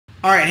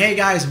Alright, hey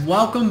guys,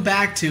 welcome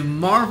back to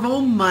Marvel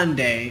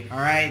Monday.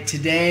 Alright,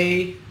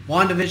 today,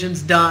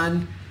 WandaVision's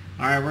done.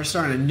 Alright, we're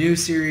starting a new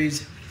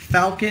series,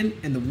 Falcon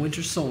and the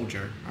Winter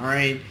Soldier.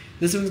 Alright,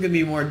 this one's going to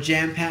be more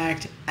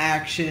jam-packed,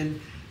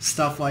 action,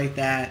 stuff like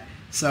that.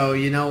 So,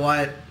 you know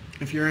what?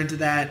 If you're into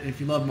that,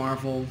 if you love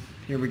Marvel,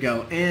 here we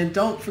go. And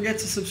don't forget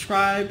to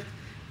subscribe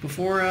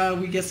before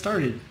we get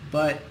started.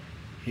 But,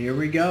 here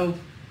we go.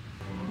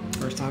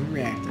 First time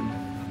reacting.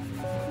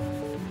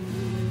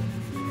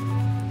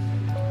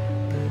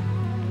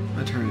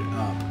 I turn it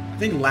up. I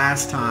think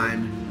last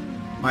time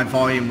my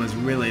volume was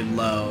really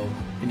low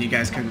and you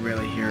guys couldn't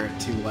really hear it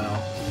too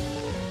well.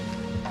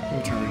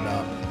 We'll turn it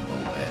up a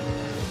little bit.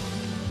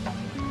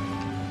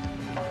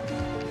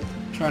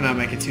 Try not to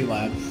make it too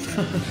loud.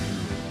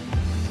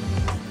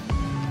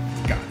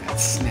 God, that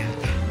snap.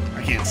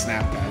 I can't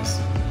snap, guys.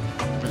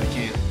 Really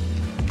can't.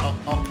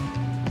 Oh.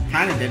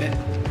 Kinda did it.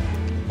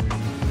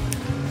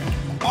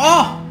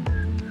 Oh!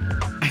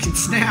 I can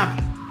snap!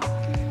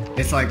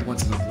 It's like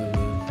once in a blue.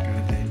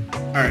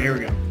 Alright, here we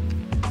go.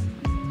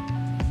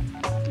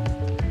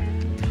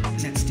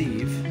 Is that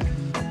Steve?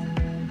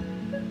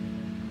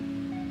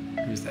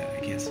 Who's that? I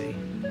can't see.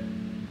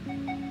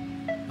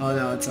 Oh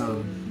no, it's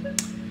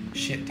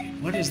shit,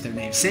 dude. What is their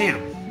name? Sam!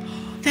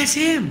 That's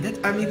him!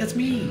 That's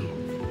me!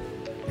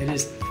 It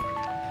is...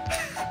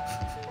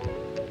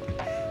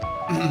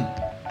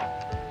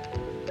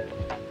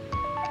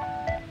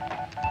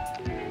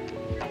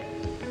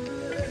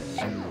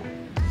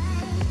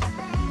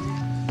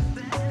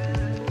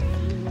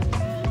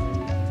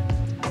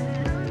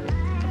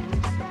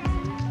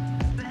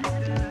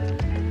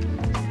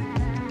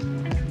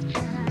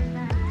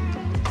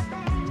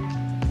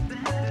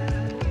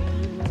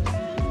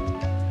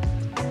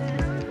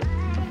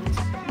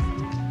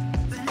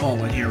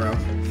 fallen hero.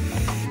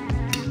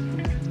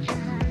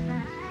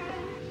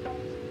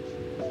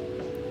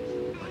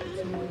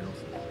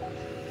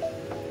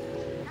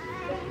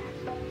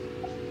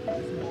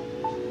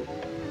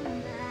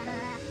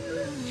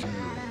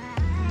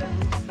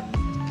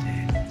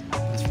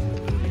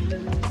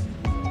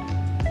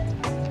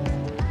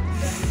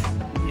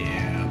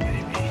 Yeah,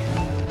 baby.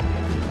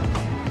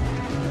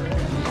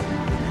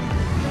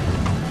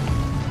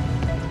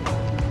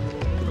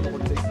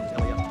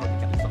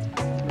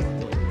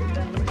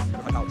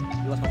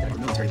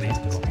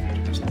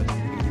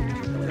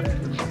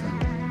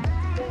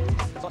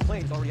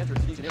 Planes already entered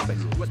Canadian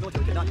airspace. U.S.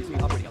 military cannot be seen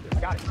operating out there.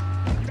 Got it.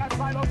 You guys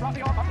fly low, drop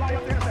me off. I'll fly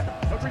up to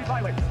intercept. No treaty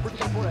violate. First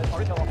Lieutenant Flores,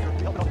 our intel officer, will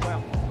be helping on the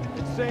ground.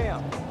 It's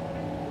Sam.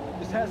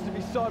 This has to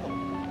be subtle.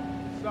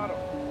 Subtle.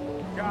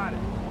 Got it.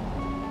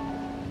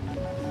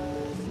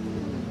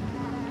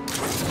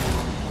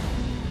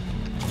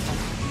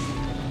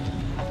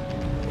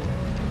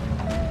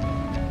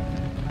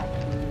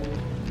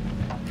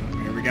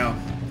 Here we go.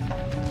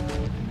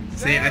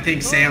 See, I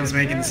think Sam's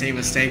making the same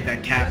mistake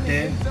that Cap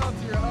did.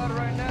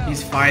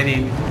 He's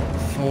fighting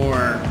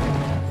for,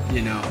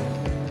 you know,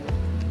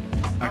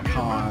 a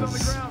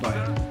cause, but,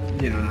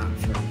 you know, not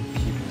for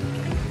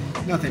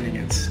people. Nothing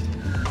against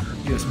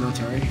U.S.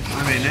 military.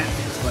 I'm in it,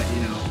 but,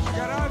 you know,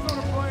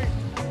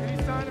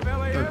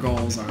 their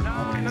goals aren't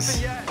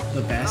always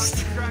the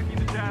best.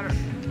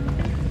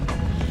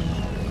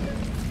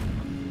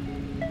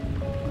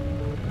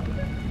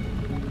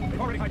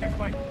 They've already hijacked the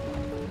plane.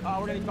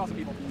 We're gonna need to call some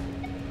people.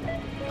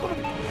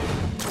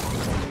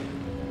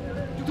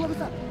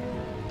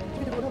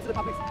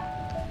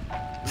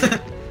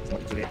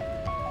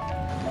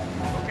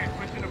 Okay,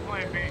 switching to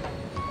plan B.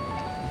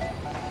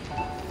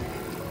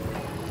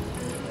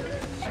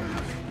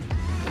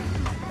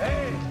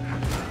 Hey!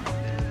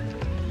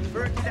 Je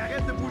veux qu'il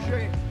arrête de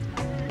bouger.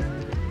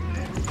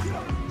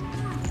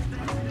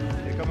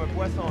 C'est comme un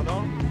poisson,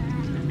 non?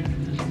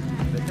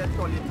 Peut-être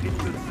qu'on les prie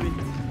tout de suite.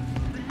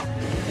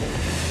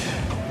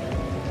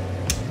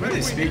 What are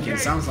they speaking? It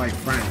sounds like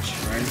French,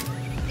 right?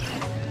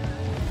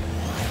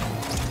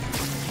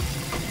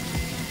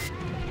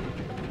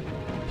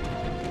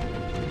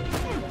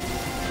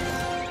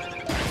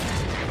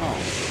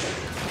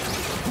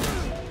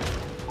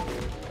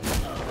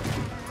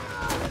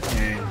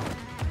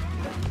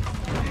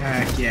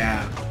 Heck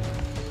yeah.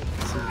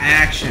 Some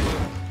action.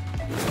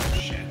 Oh,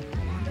 shit.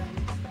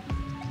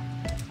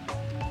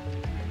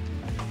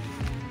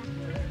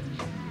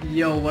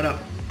 Yo, what up?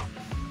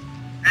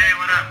 Hey,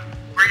 what up?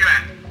 Where you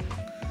at?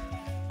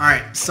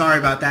 Alright, sorry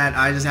about that.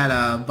 I just had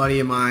a buddy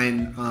of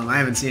mine. I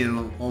haven't seen him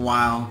in a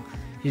while.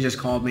 He just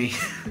called me.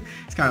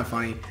 It's kind of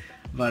funny.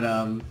 But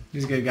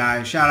he's a good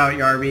guy. Shout out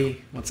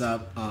Yarby. What's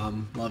up?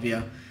 Love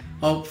you.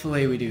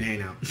 Hopefully we do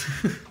hang out.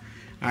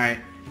 Alright.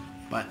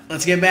 But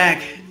let's get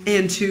back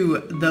into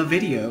the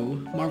video,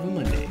 Marvel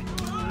Monday.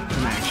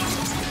 Some action.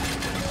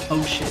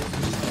 Oh shit.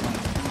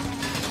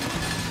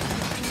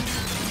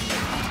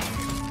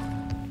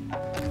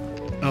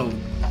 Oh,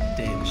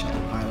 Dave, the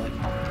shuttle pilot.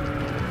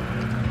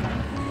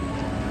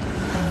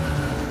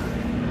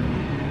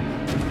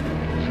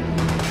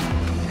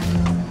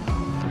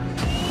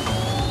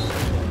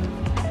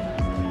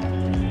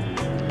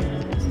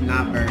 It's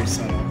not very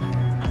subtle.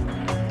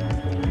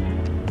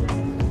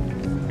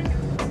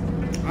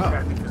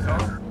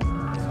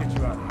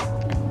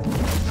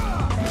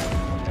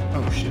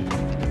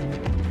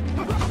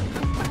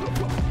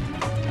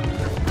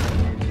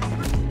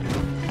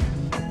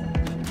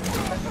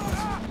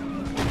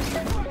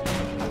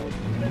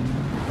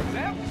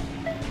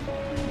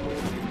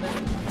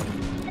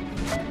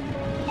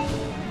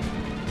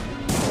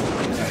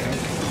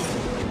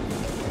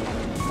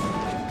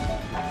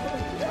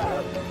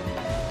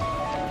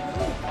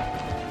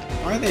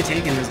 like they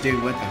taking this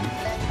dude with them.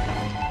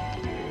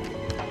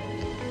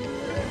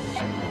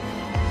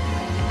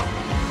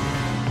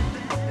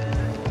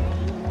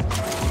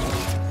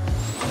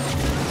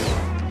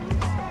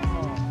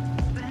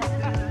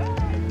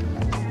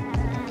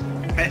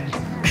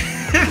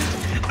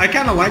 I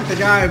kind of like the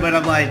guy, but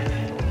I'm like,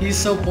 he's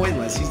so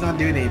pointless. He's not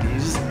doing anything.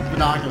 He's just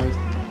binoculars.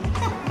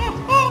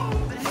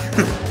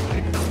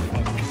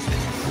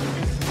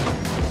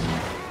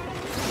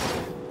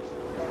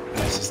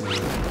 That's just not.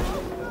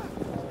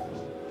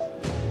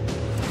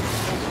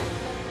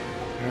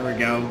 There we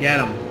go. Get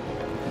him.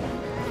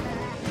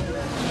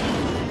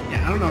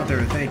 Yeah, I don't know what they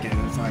were thinking.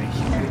 It's like,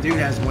 the dude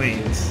has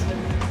wings.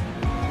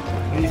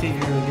 What do you think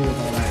you're gonna do with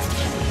all that?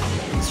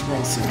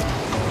 Scroll suit.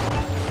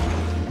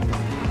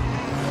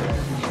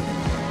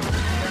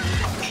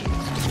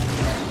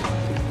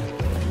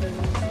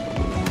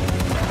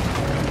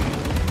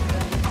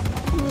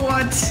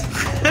 What?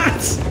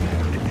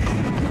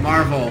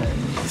 Marvel,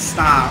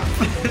 stop.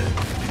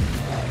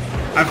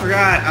 I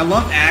forgot. I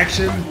love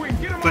action,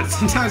 but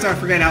sometimes I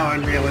forget how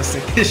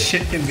unrealistic this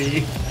shit can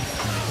be.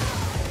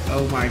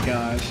 Oh my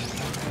gosh.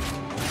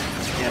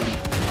 Get him.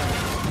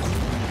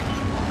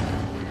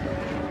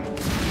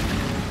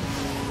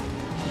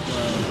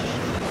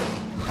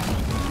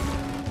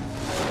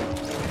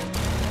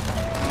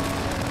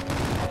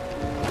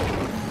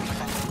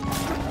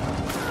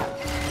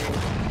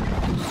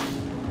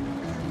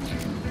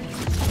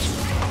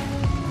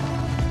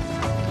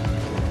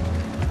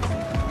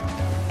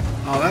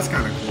 Oh, that's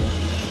kind of cool.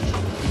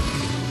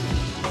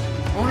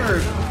 I wonder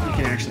if you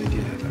can actually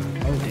do that, though.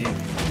 Oh, damn.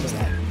 What was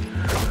that?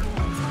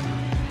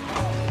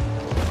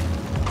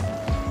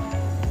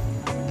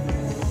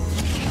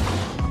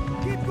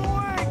 Keep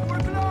going!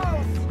 We're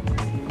close!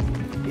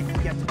 If you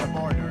get to the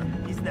border,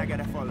 he's not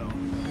gonna follow.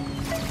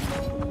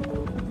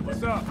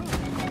 What's up?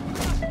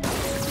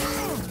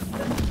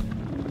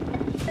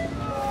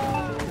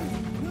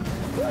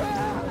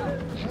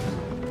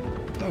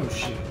 Oh,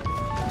 shit.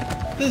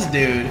 This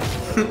dude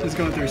is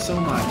going through so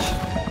much.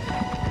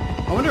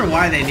 I wonder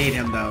why they need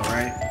him, though,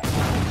 right?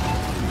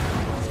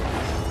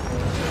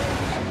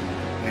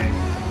 Okay.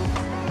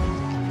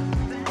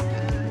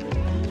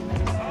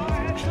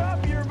 Heads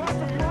up! You're about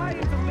to fly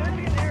into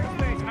Libyan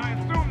airspace, and I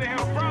assume they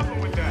have a problem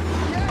with that.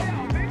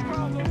 Yeah, a big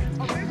problem.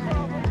 A big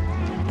problem.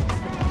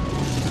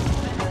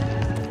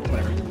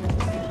 Whatever.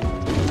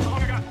 Oh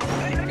my god.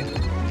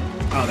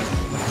 Oh,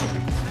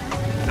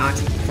 they're not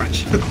French.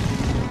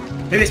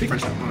 Maybe they speak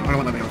French, though. I don't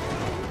want them to know.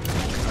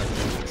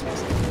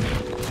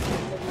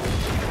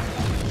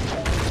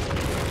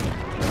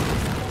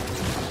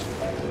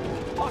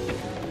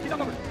 He's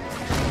on over.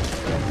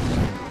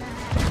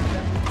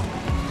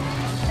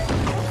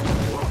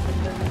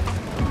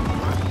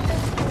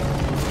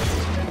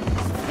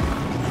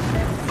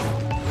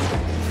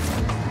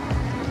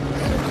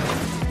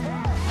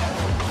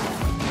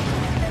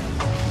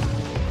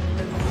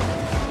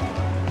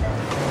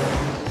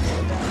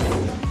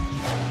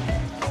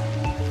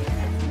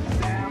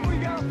 Sam, we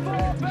gotta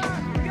fall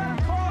back. We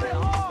gotta call it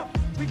off.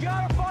 We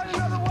gotta find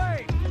another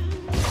way.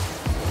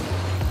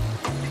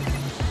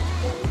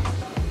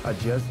 I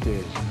just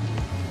did.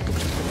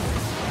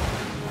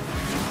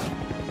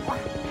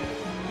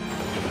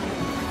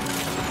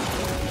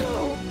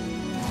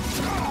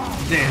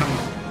 Damn.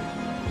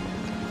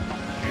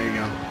 There you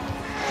go.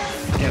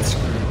 Get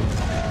screwed.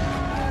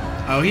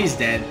 Oh, he's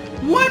dead.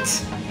 What?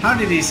 How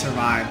did he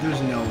survive?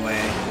 There's no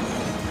way.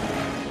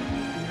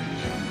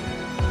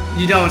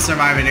 You don't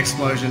survive an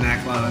explosion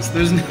that close.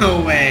 There's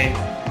no way.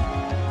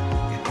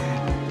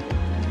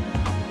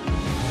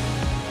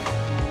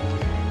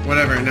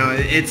 Whatever, no,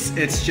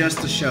 it's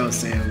just a show,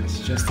 Sam. It's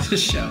just a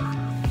show.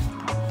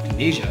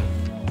 Amnesia.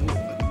 Ooh,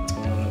 what's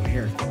going on over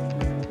here?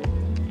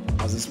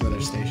 Oh, is this where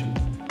they're stationed?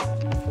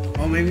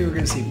 Oh, maybe we're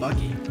gonna see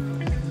Bucky.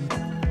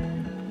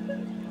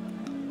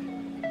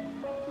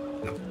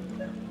 No.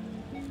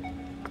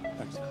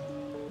 Thanks.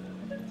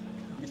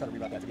 You try to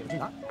reroute that to get a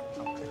huh?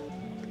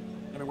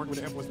 I've been working with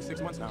the Air Force for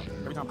 6 months now.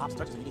 Every time Ops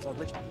touches it, he gets all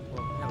glitchy.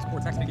 Well, yeah, this poor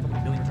text they give him a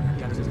billion return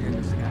happy addresses and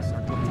just gas.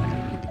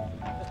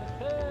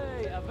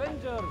 Hey,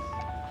 Avengers!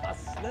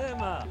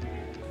 Aslama!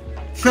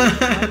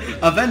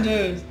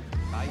 Avengers!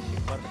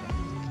 عايشك برشا.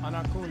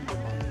 أنا كون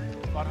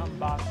فرهم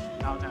باش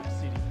now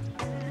City.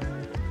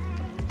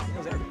 He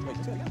knows everything. Wait,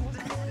 you said it again?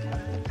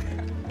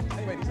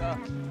 Anyway, these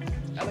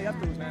LAF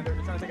crews, man, they're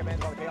trying to take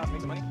advantage of all the chaos and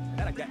make some money.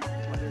 That I get.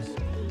 But there's...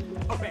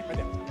 Oh, bang, right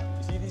there.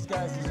 You see, these are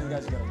the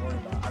guys you gotta worry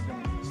about. I've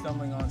been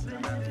stumbling onto their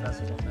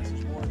manifestos on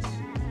message boards.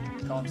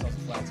 Call themselves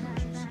the flag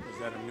smashers. Is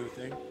that a new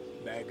thing?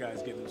 Bad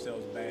guys give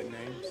themselves bad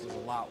names? There's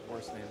a lot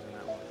worse names than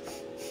that one.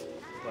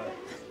 But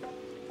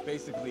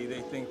basically,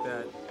 they think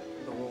that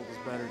the world was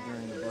better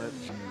during the blip.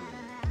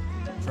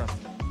 Trust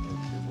me,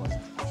 it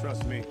wasn't.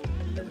 Trust me,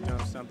 every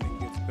time something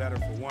gets better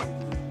for one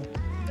group,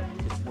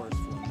 It's worse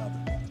for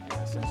another.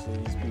 Essentially,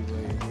 these people,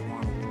 they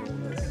want a world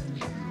that's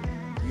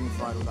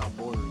unified without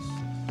borders.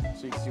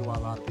 So you can see why a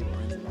lot of people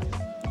are into that.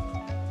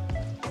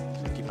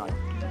 keep an eye on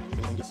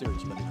it. and get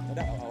serious, you let me know. No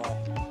doubt.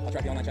 I'll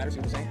track the online chatter, see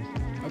what they're saying.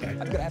 Okay.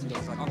 I think I asked you though,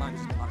 it's like online,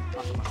 just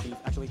on my feed,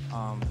 actually.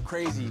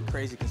 Crazy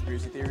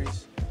conspiracy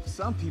theories.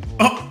 Some people,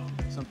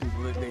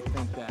 they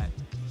think that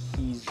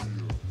he's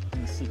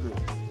in the secret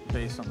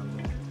base on the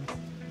moon,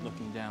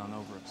 looking down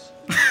over us.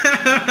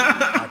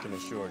 I can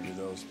assure you,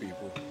 those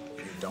people,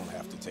 you don't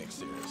have to take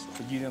seriously.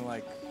 But you didn't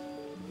like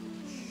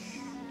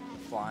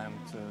fly him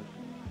to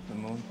the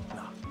moon?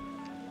 No.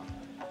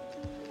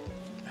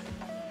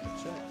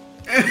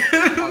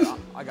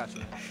 I got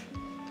you.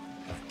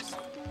 Thanks.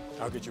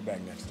 I'll get you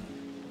back next time.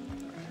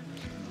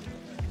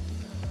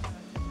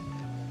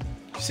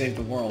 You saved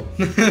the world.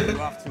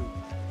 We're off to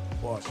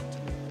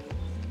Washington.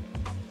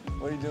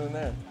 What are you doing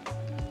there?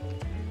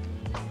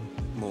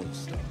 Moon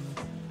stuff.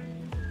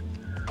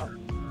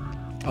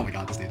 Oh my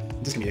god, this dude.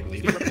 I'm just gonna be He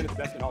able to represented the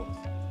best in all of us.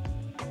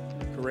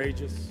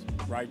 Courageous,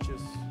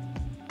 righteous,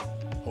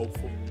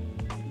 hopeful.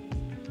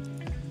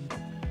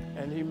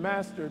 And he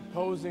mastered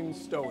posing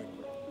stoically.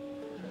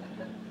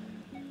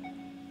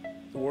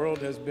 The world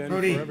has been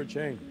Brody. forever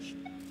changed.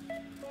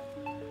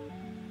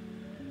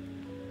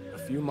 A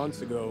few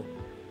months ago,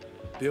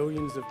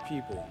 billions of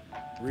people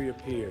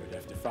reappeared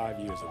after 5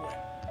 years away,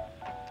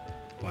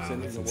 Wow,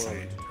 sending that's the world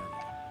insane. into turmoil.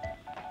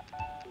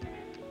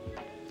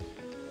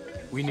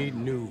 We need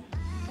new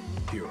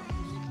heroes.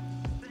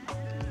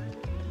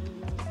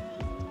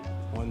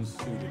 One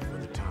suited for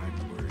the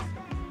times we're in.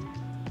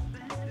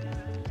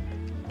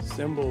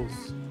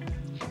 Symbols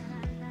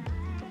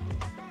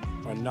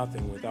are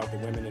nothing without the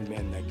women and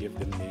men that give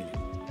them meaning.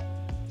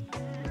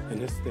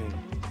 And this thing,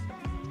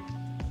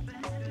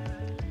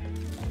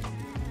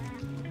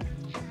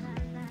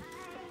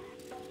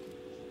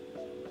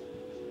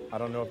 I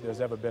don't know if there's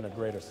ever been a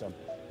greater symbol,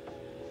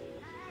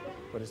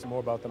 but it's more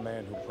about the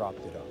man who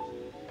propped it up.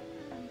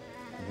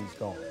 And he's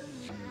gone.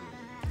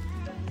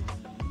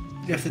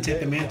 You have to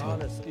take the Today, we mantle.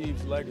 honor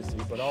Steve's legacy,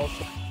 but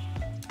also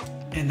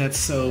And that's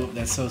so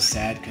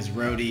sad because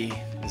Rhodey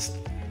is,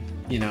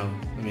 you know,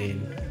 I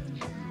mean,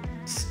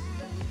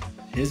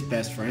 his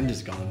best friend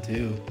is gone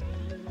too.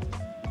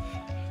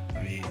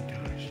 I mean,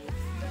 gosh.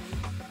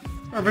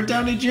 Robert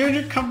Downey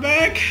Jr., come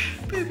back,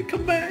 baby,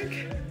 come back.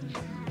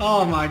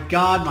 Oh my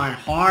God, my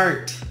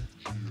heart.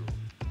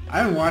 I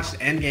haven't watched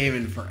Endgame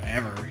in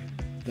forever,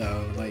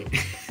 though.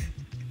 Like,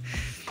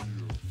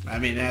 I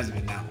mean, it hasn't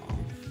been that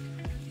long.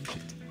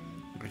 Shit.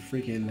 My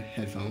freaking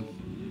headphone.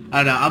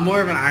 I don't know. I'm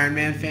more of an Iron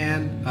Man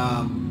fan.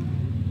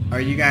 Are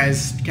you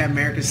guys Captain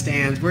America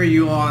stans? Where are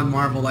you on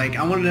Marvel? Like,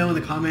 I want to know in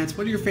the comments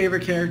what your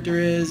favorite character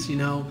is. You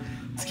know,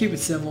 let's keep it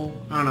civil.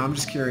 I don't know. I'm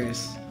just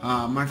curious.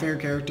 My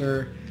favorite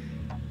character.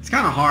 It's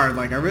kind of hard.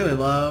 Like, I really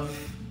love,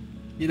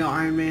 you know,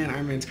 Iron Man.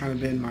 Iron Man's kind of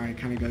been my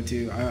kind of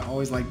go-to. I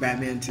always like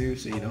Batman too.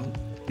 So you know,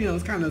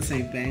 it's kind of the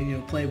same thing. You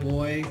know,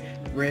 playboy,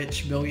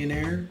 rich,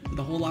 billionaire with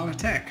a whole lot of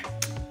tech.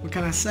 What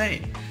can I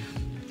say?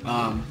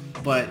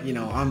 But you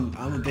know, I'm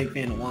a big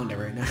fan of Wanda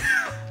right now.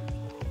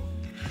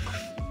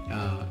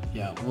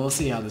 Yeah, we'll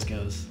see how this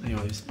goes.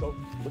 Anyways. go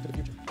look at the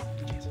future.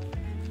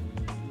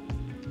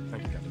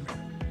 Thank you, Captain America.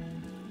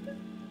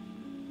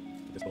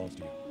 This belongs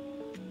to you.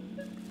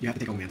 You have to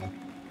take on mantle.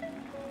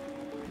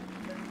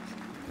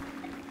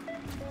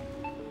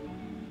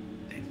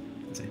 Dang,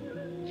 that's it.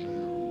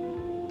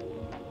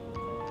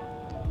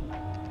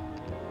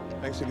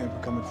 Thanks again for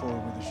coming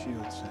forward with the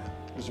shield, Sam.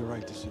 It was the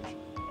right decision.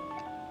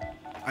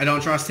 I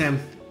don't trust him.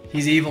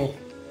 He's evil.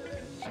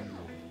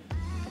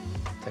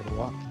 Take a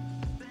walk.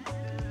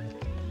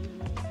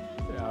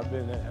 Yeah, I've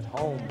been at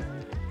home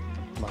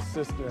with my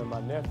sister and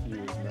my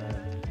nephews,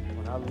 man.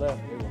 When I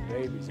left, they were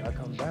babies. I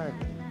come back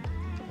and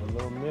they're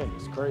little men.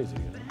 It's crazy,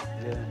 you know?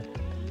 Yeah.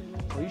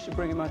 Well, you should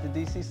bring him out to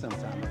D.C.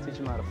 sometime. I'll teach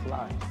him how to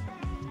fly.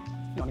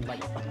 You don't need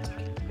like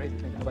crazy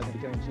thing. Nobody's gonna be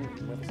carrying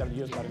shoes. We went for 70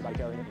 years without anybody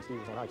carrying it, and Steve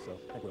was on ice, so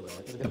I think we're all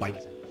right. The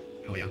bike.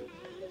 Oh yeah.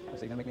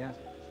 So you gonna make me ask?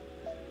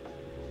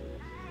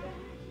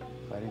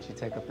 Why didn't you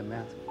take up the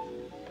mantle?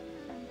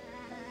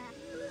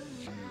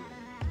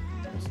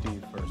 When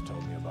Steve first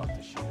told me about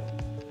the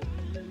shield,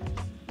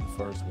 the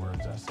first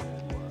words I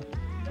said were,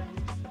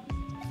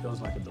 "It feels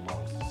like it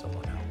belongs to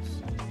someone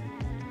else."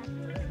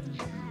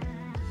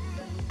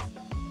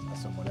 That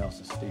someone else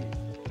is Steve.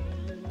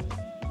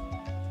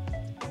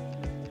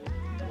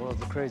 The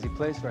world's a crazy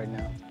place right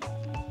now.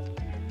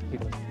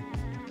 People are...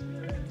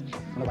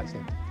 Nobody's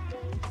safe.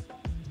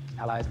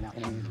 Allies are now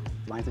enemies.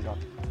 Alliances are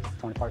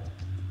torn apart.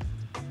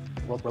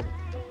 The world's broken.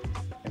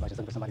 Everybody's just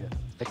looking for somebody to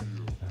fix it.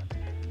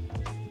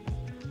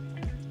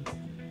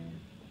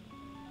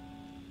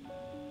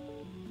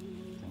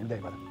 It's a new day,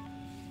 brother.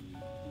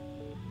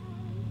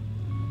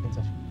 Be in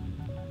touch.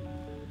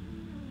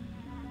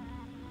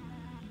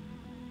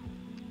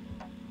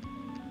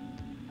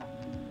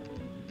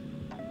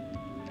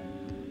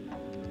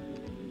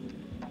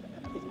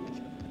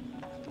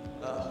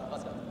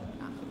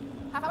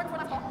 Half hour before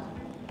last call.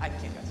 I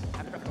can't, guys. I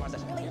have to prep for tomorrow's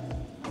session. Really?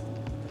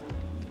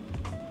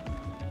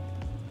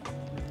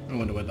 I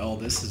wonder what all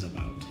this is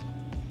about.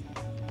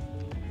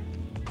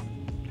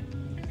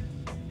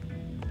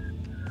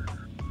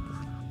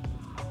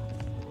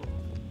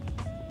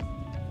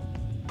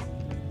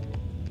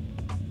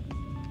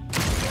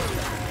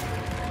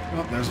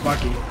 there's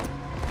Bucky.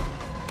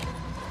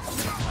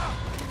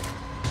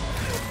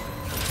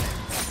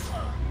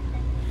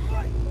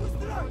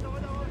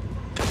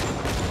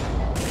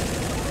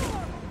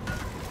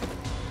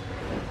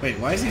 Wait,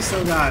 why has he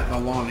still got a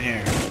long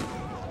hair?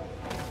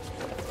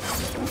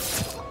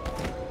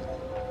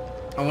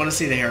 I want to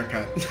see the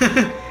haircut.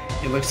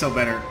 It looks so much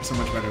better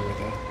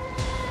with it.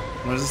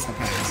 What is this, the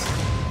past?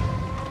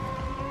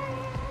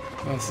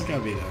 Oh, this has got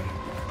to be the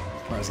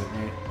present,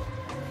 right?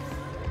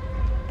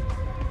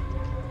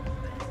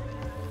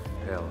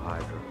 Hail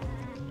Hydra.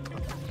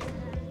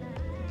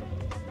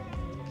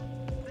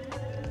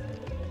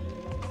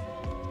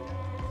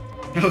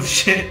 Oh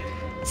shit,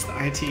 it's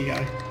the IT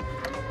guy.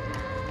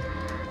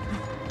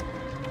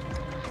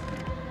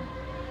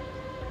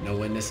 No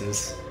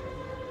witnesses.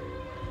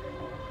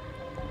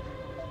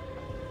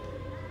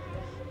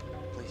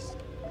 Please.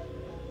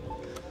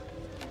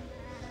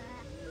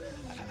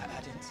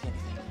 I didn't see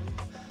anything.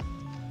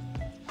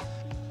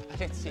 I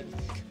didn't see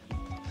anything.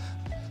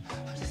 I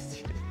didn't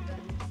see anything.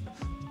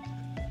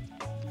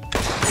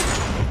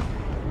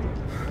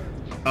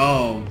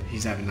 Oh,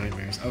 he's having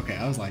nightmares. Okay,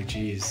 I was like,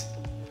 jeez.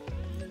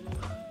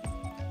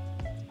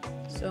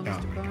 So,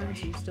 Mr.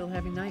 Barnes, you still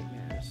having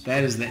nightmares?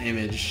 That is the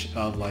image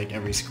of like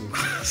every school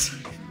class.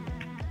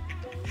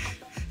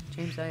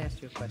 James, I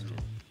asked you a question.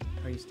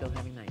 Are you still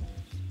having nightmares?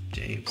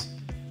 James.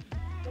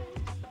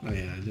 Oh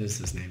yeah, it is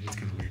his name. It's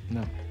kind of weird.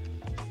 No.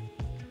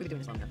 We've been doing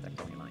this long enough that I can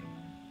tell when you're lying.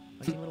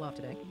 You seem a little off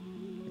today.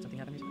 Did something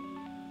happen recently?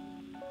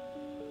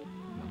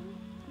 No.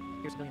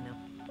 You're a civilian now.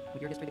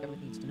 With your history, the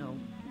government needs to know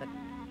that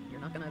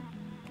you're not gonna...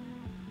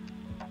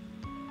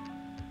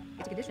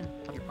 It's a condition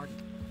of your pardon.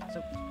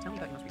 So, tell me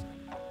about your most recent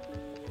night.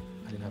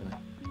 I didn't have that.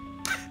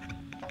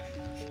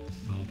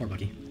 Oh, poor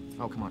Bucky.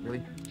 Oh, come on, really?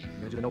 You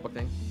gonna do the notebook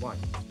thing? Why?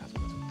 Just pass it, that's it.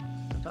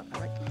 Don't talk,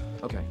 all right?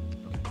 Okay.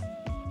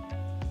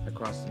 I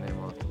crossed the name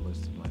off the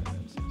list of my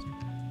events.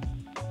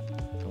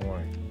 Don't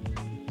worry.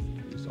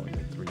 We just only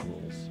made 3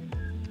 rules.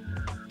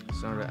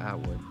 Senator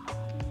Atwood.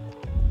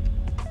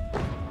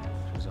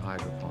 She was a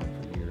Hydra pawn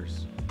for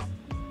years.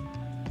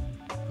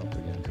 Helped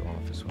her get into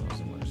office when I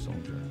was a Winter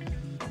Soldier.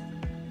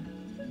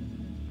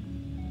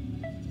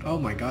 Oh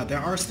my god, there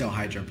are still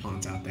Hydra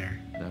pawns out there.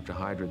 And after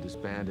Hydra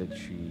disbanded,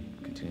 she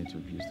continued to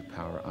abuse the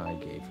power I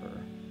gave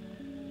her.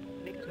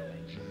 Make it go away.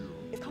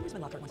 If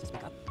Congressman Lockhart wants to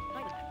speak up,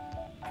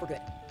 we're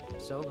good.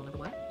 So, rule number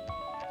 1,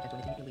 can't do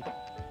anything illegal.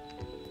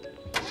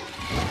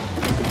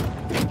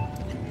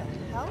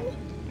 Hell?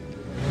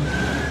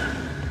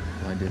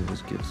 All I did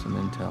was give some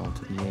intel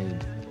to the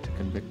aide to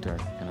convict her,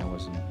 and I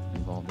wasn't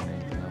involved in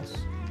anything else.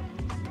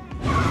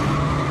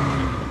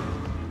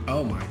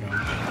 Oh my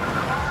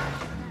god.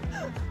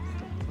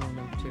 Rule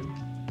number 2,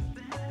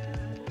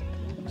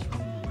 What's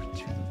rule number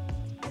 2?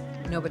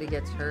 nobody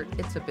gets hurt.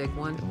 It's a big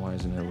one. Then why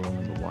isn't there rule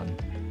number 1?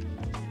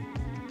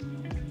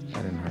 I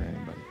didn't hurt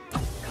anybody.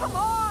 Come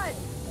on!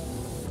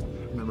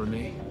 Remember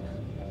me?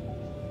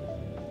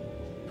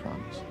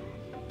 Promise.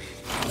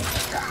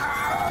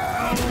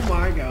 Oh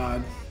my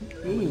god.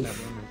 Ooh. About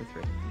rule number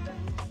 3.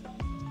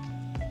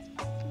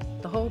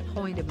 The whole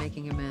point of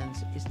making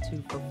amends is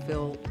to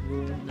fulfill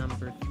rule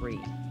number 3.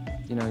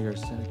 You know, you're a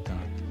cynic, Doc.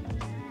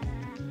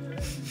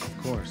 Of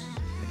course,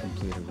 I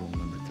completed rule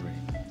number 3.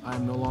 I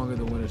am no longer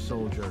the Winter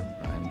Soldier.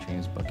 I am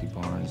James Bucky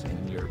Barnes,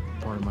 and you're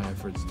part of my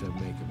efforts to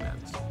make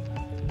amends.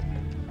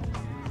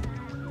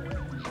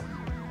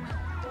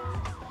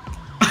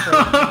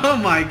 Oh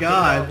my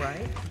god. All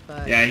right,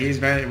 but Yeah, he's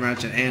very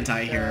much an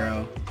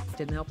anti-hero.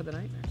 didn't help with the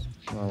nightmares.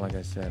 Well, like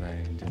I said,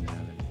 I didn't have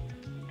any.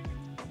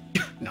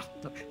 No.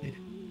 Look,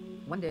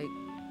 one day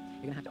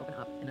you're gonna have to open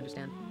up and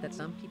understand that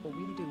some people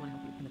really do want to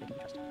help you and that they can be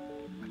trusted.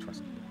 I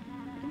trust you.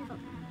 Give me a phone.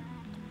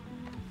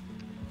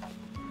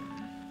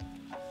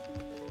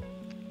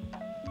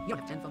 You don't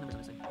have 10 phone numbers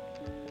on this thing. No,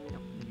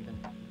 and you've been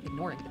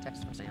ignoring the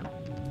texts from Sam.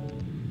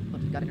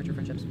 Look, you've got to nurture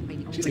friendships. I mean,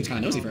 the only She seems way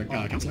kind of nosy to for a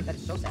counselor. That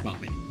is so sad. Well,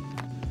 maybe.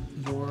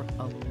 You're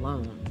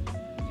alone.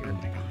 You're Oh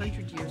my gosh.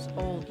 100 years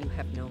old. You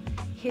have no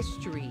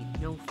history,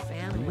 no Are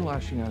family. you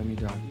lashing out at me,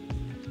 Doc?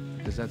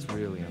 Because that's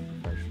really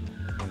unprofessional.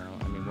 You know,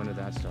 I mean, when did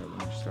that start? When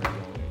you start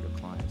yelling at your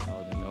clients?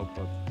 Oh, the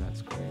notebook,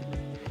 that's great.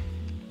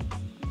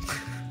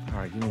 All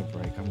right, give me a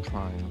break. I'm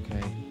trying,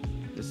 okay?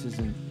 This is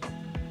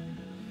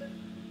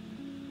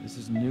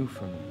new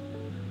for me.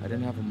 I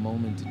didn't have a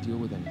moment to deal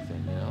with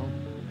anything, you know?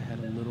 I had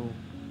a little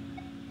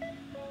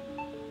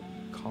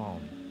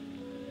calm,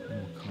 a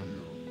little calm.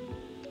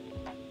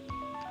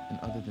 And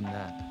other than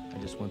that, I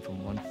just went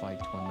from one fight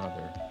to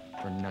another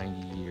for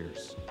 90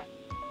 years.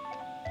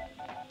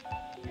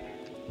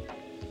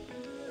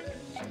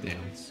 Yeah,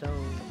 So,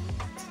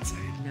 it's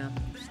insane. now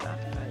stop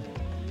fighting.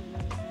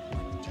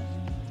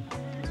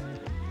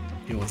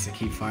 He wants to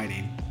keep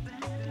fighting.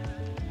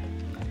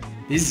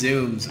 These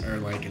zooms are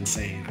like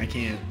insane. I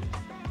can't.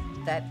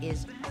 That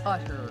is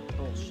utter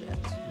bullshit.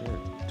 You're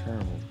a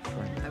terrible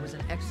friend. I was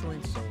an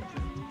excellent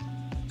soldier.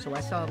 So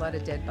I saw a lot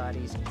of dead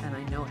bodies, and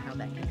I know how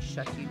that can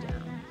shut you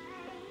down.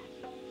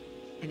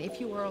 And if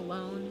you are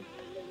alone,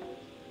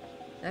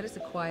 that is the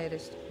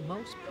quietest,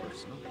 most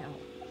personal hell.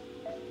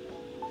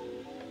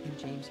 And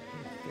James,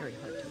 you're very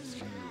hard to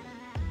escape.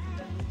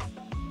 I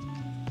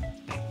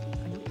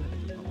know you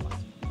haven't done a lot,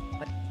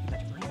 but you got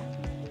your brain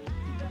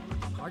back.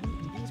 Pardon,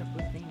 and these are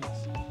good things.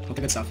 All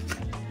the good stuff.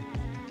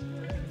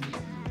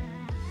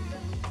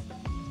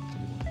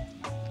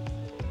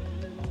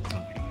 Oh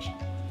my gosh.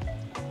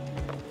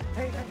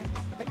 Hey.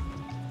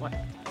 What?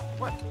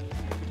 What?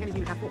 You can't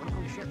even have full. I'm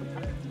the sheriff.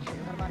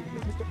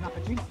 Mr.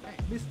 Nakajima. Hey,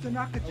 Mr.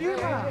 Nakajima.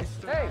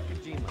 Hey,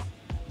 Nakajima.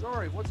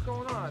 Sorry, what's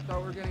going on? I thought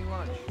we were getting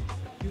lunch.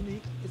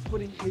 Unique is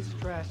putting his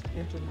trash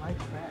into my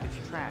trash.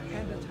 It's trash.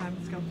 And the time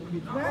has come for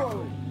me to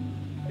No!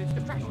 It's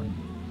trash.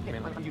 Hey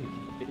man, I'm unique.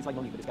 It's like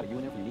Monique, but it's got a U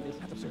in there for uniqueness.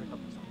 That's absurd.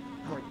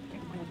 Sorry.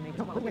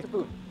 No, put away the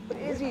food. But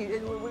Izzy,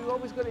 we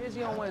always go to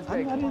Izzy on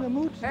Wednesday. I'm not in the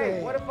mood today.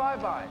 Hey, what if I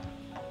buy?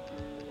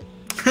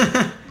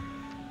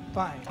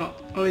 Fine.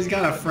 Oh, he's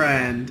got a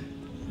friend.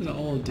 He's an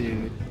old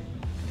dude.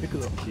 Take a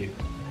look. Cute.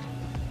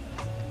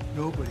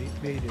 Nobody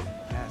made it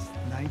past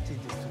 90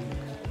 this week.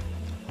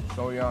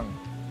 So young.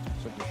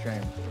 Such a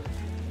shame.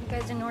 You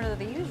guys didn't order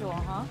the usual,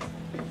 huh?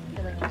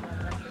 Filling in on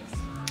lunches.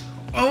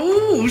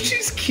 Oh,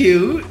 she's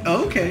cute.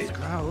 Okay.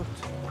 Scout.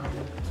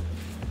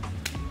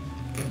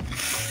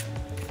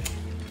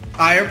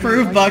 I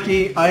approve,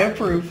 Bucky. I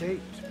approve.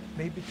 Date,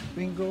 maybe to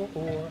bingo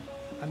or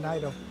a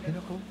night of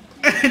pinnacle.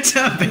 It's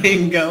a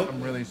bingo.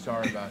 I'm really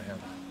sorry about him.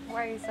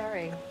 Why are you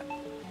sorry?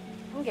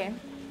 I'm game.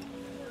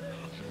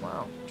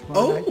 Wow.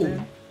 Tomorrow night,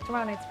 then?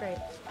 Tomorrow night's great.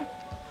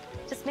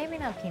 Just maybe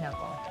not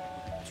pinochle.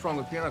 What's wrong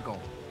with Pinnacle?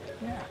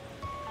 Yeah.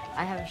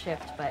 I have a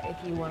shift, but if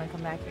you want to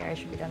come back here, I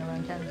should be done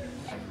around 10.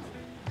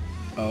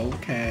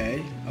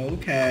 Okay.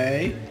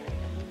 Okay.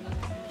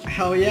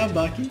 Hell yeah,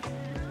 Bucky.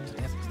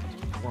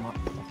 Warm up.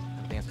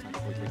 Dance tonight.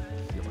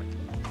 Feels like.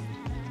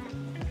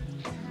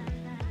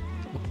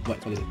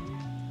 What is it?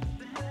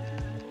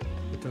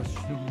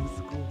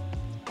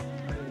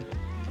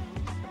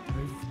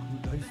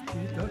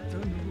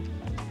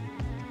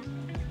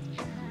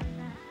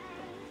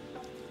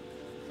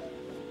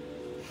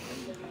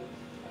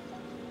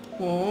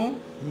 Oh.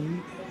 He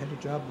had a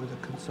job with a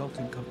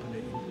consulting company,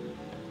 and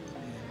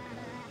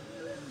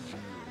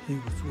he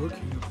was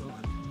working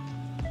abroad,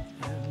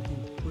 and he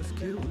was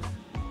killed.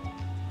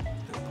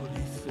 The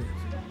police said,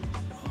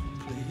 wrong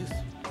place,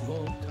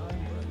 wrong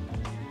time, but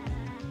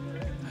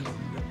I will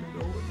never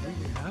know what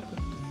really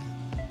happened.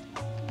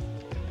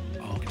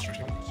 Oh,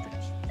 construction.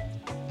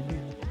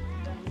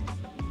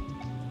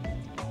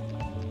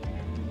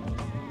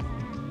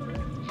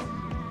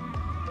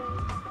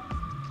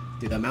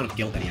 Dude, the amount of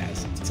guilt that he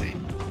has, it's insane.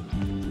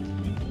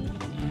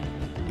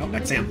 Oh,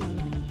 back to Sam.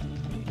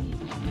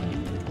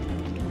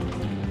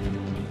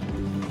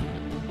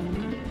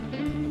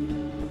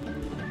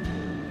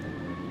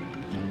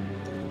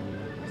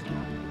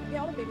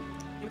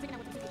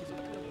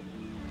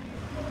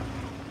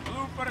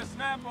 Blue for the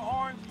snapper,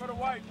 orange for the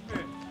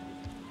whitefish.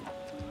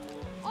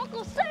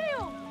 Uncle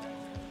Sam!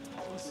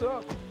 What's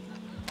up?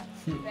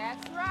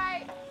 That's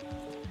right.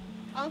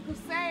 Uncle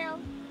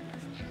Sam.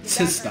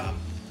 Just stop.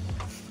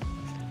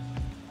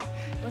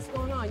 What's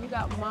going on? You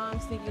got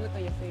mom's sneaky look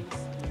on your face.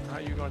 How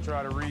you gonna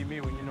try to read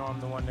me when you know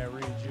I'm the one that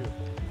reads you?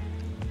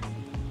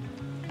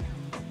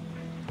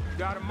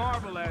 Gotta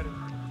marvel at it.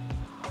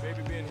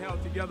 Baby being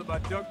held together by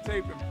duct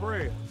tape and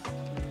prayers.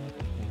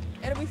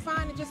 It'll be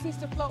fine. It just needs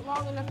to float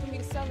long enough for me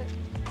to sell it.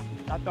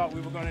 I thought we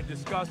were gonna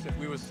discuss if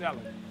we were selling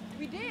it.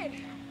 We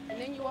did. And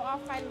then you were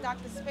off fighting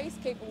Dr. Space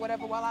Cape or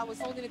whatever while I was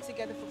holding it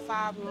together for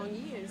 5 long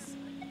years.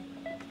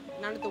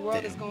 Now that the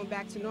world is going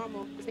back to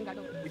normal, this thing got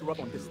going. We grew up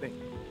on this thing.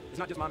 It's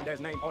not just mom and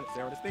dad's name on it,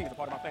 Sarah. This thing is a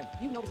part of my family.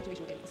 You know the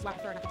situation we're in. So I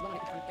prefer not to dwell on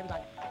it in front of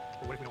everybody.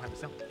 But what if we don't have to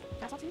sell it?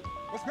 Can I talk to you?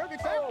 What's good, Big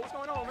Sam? Oh, what's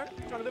going on, man?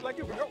 You trying to live like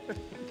you, bro? Off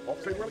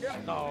the table world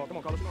again? No, come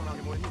on, Carlos. You know I'm out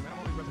here more than you, man. I'm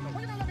always ready to know.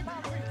 When you gonna let me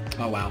borrow the weed?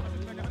 Oh, wow.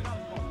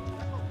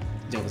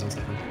 Doing his own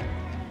stuff.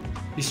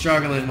 He's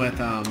struggling with,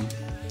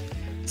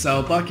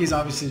 so Bucky's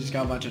obviously just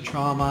got a bunch of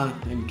trauma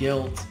and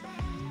guilt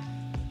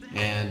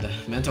and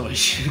mental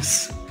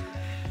issues.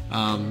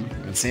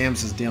 And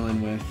Sam's is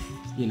dealing with,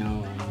 you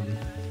know,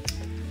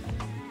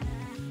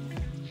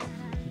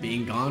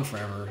 being gone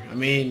forever. I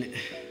mean,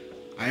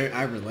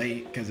 I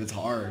relate because it's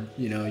hard.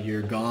 You know,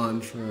 you're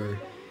gone for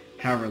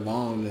however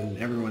long and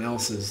everyone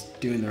else is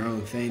doing their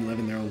own thing,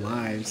 living their own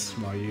lives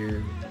while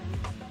you're,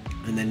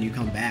 and then you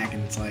come back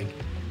and it's like,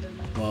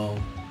 well,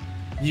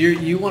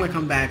 you want to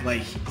come back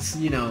like,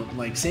 you know,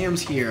 like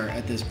Sam's here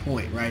at this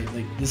point, right?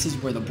 Like this is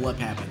where the blip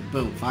happened.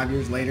 Boom, 5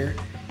 years later,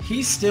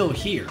 he's still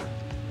here,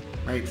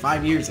 right?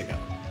 5 years ago.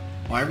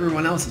 While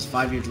everyone else is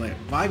 5 years later.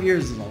 5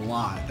 years is a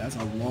lot. That's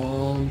a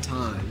long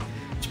time.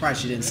 I'm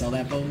surprised she didn't sell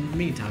that boat in the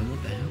meantime.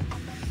 What the hell?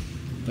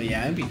 But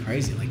yeah, it'd be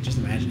crazy. Like, just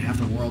imagine half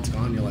the world's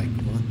gone. You're like,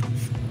 what the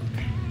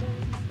fuck?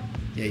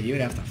 Yeah, you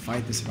would have to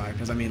fight to survive.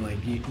 Because, I mean,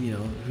 like, you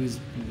know, who's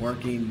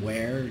working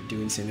where,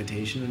 doing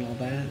sanitation and all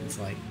that? It's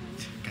like,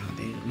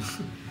 goddamn.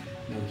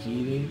 No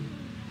heating.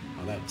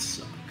 Oh, that would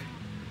suck.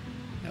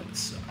 That would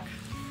suck.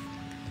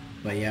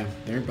 But yeah,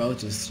 they're both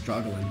just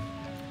struggling.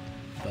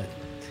 But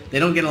they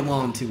don't get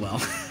along too well.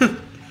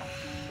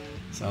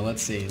 So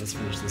let's see. Let's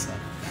finish this up.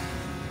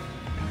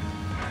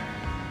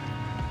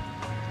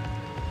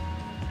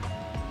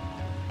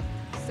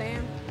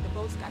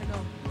 close. Gotta go.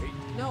 Wait.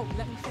 No,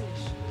 let me finish.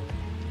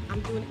 I'm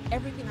doing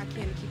everything I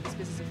can to keep this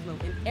business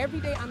afloat. And every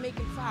day I'm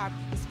making 5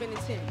 and spending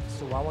 10.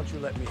 So why won't you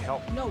let me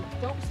help? No,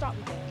 don't start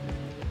with that.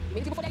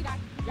 Maybe before they die,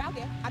 you're out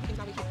there. I think it's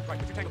time we keep. Right,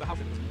 but you tangle the house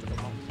into this with your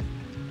bones.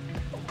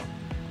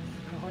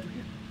 How hard you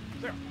hit?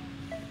 There.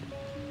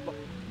 Look,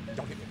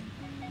 don't hit me.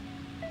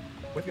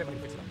 What if you have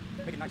money to fix it up?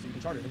 Make it nice so you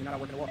can charter it and you're not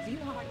out working the wall. Do you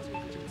know how hard it was for you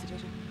to get in this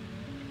situation?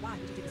 Why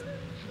did you take this?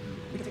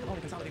 We can take a loan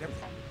and consolidate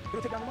everything.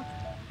 It'll take down the money.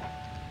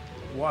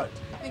 What?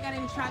 Think I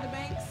didn't try the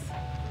banks?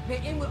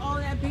 They're in with all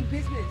that big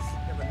business.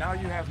 Yeah, but now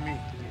you have me.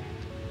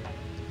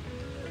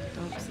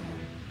 Don't, Sam.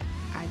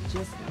 I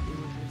just got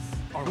through with this.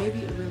 All right.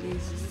 Maybe it really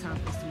is just time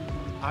for us to move on.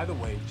 Either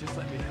way, just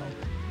let me help.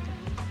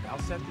 I'll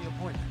set the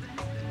appointment.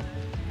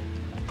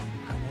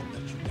 I won't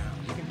let you down.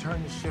 You can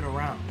turn this shit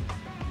around.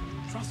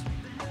 Trust me.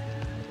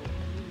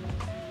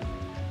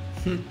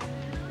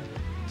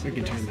 So we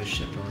can turn this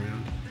ship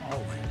around.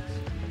 Always.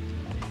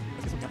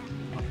 Let's get some time.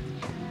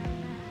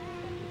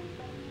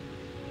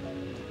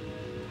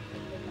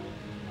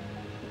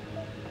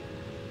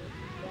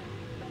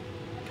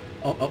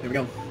 Oh, here we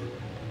go.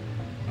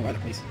 Oh, right,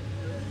 please.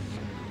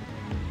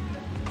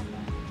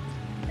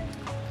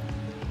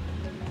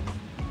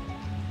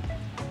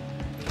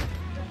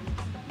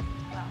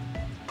 Well,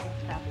 if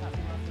that's not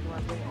the most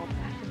lovely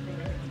old-fashioned thing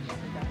that you've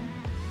ever done.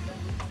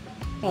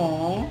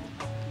 Aww.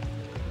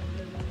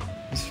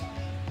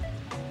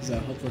 He's a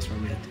hopeless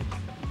romantic.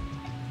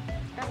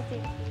 Grab a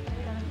seat.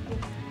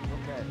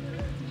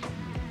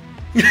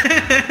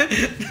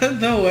 Okay.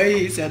 The way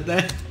he said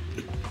that.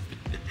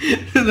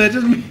 That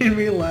just made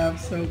me laugh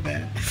so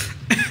bad.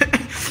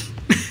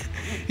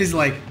 He's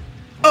like,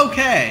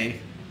 okay.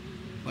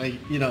 Like,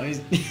 you know,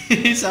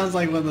 he sounds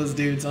like one of those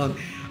dudes on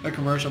a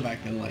commercial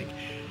back then, like,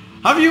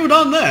 have you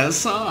done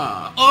this?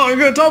 Oh,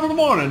 good top of the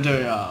morning to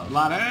you,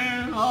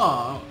 laddie.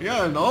 Oh,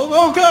 yeah,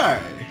 no, okay.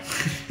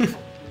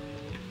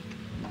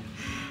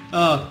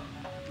 Oh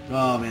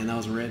man, that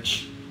was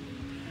rich.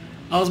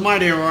 That was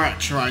mighty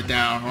rich right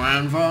there,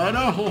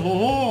 grandfather.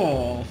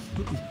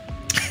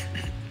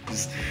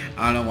 Just,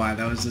 I don't know why,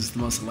 that was just the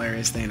most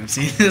hilarious thing I've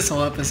seen this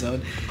whole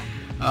episode.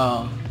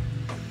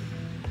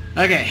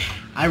 Okay,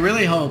 I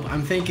really hope,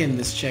 I'm thinking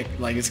this chick,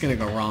 like, it's gonna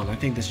go wrong. I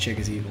think this chick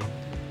is evil.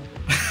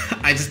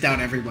 I just doubt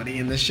everybody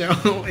in this show,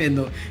 in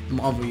the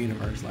Marvel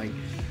universe. Like,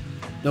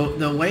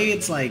 the way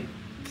it's, like,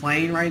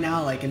 playing right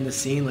now, like, in the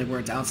scene, like,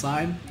 where it's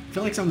outside, I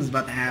feel like something's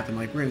about to happen.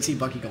 Like, we're gonna see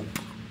Bucky go,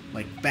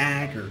 like,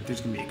 back, or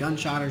there's gonna be a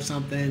gunshot or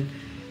something.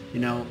 You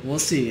know, we'll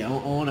see. I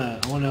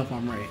wanna know if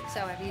I'm right. So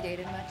have you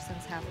dated much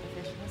since half the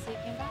fish in the sea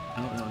came back?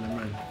 Oh, no, never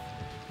mind.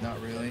 Not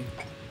really.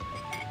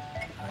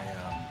 I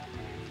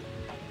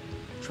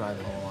tried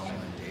the whole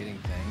online dating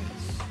thing.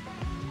 It's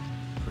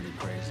pretty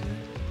crazy.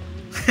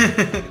 A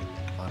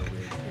lot of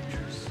weird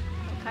pictures.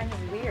 Kind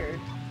of weird.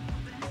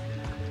 I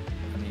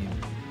mean,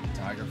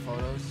 tiger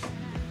photos.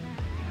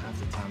 Half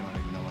the time I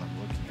don't even know what I'm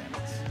looking at.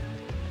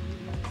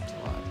 It's a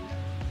lot.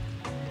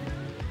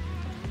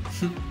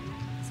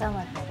 Sound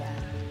like my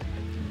dad.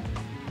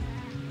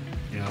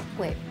 Yeah.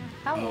 Wait,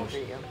 how old are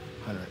you?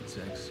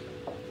 106.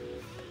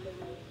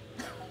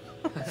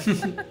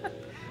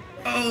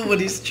 Oh, but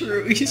he's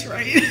true. He's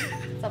right.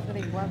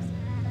 Something he loves.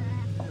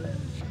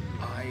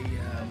 I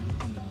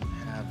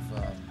have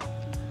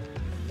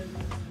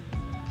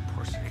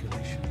poor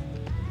circulation.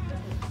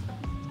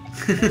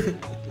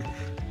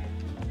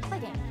 Play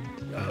game.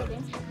 You play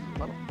games?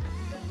 What?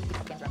 Pick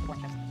up games around the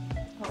corner.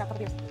 We'll grab a couple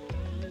beers.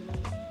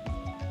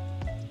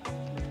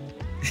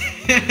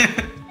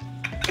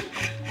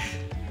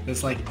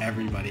 That's like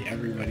everybody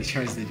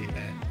tries to do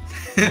that.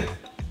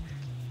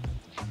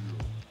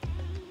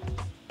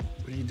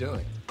 What are you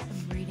doing?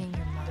 I'm reading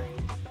your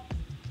mind.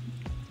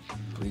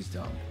 Please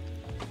don't.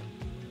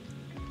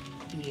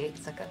 D8,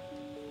 sucker.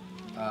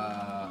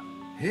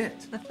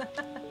 Hit.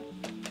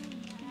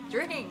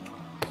 Drink!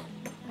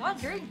 Come on,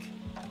 drink!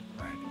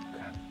 Right,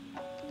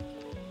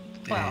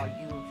 okay. Wow,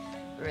 you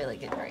really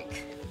good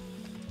drink.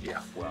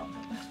 Yeah, well.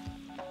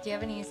 Do you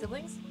have any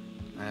siblings?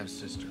 I have a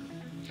sister.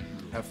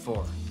 I have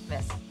 4.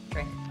 Miss,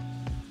 drink.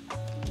 Are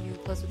you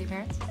close with your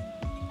parents?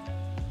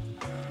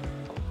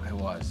 I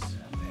was.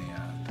 They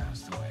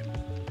passed away.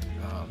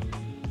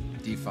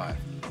 D5.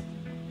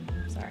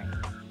 Sorry.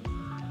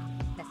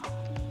 Miss. I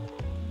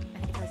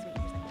think it's really sweet.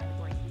 You're spending time with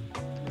Dory.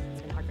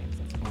 It's been hard for him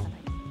since Sunday. I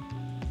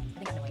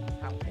think I'm knowing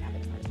how it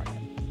happened is the hardest part of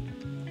it.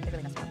 It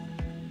really messed him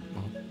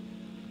up.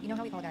 You know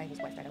how we call a guy whose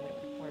wife died a widower,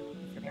 or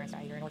if your parents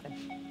die, you're an orphan?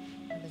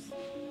 There's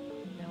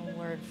no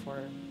word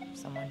for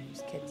someone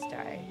whose kids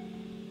die.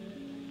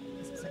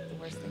 This is like the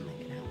worst thing that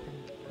can happen.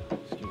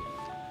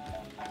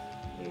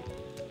 Weird.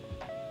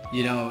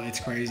 You know, it's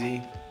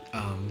crazy.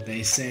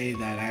 They say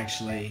that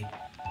actually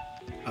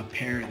a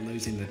parent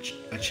losing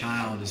a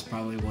child is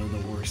probably one of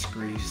the worst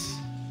griefs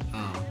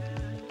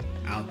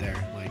out there.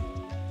 Like,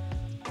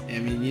 I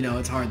mean, you know,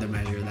 it's hard to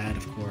measure that,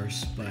 of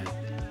course, but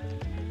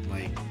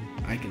like,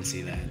 I can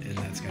see that, and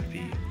that's got to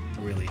be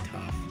really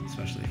tough,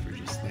 especially for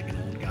just like an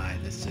old guy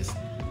that's just,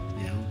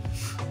 you know,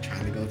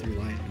 trying to go through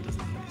life and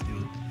doesn't know what he's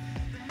doing.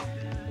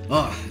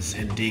 Oh, this is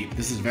in deep.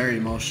 This is very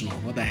emotional.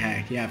 What the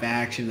heck? You have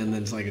action and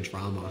then it's like a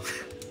drama.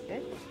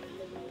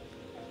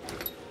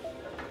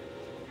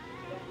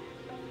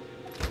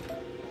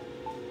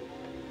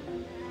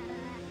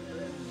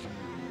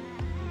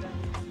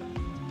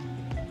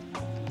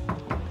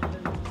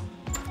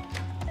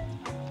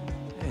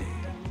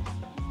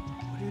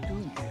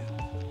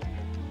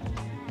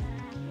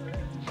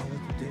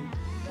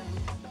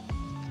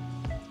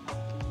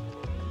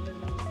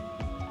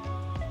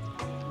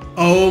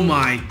 Oh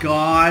my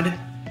god.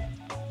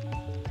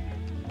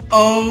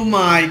 Oh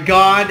my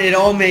god, it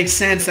all makes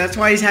sense. That's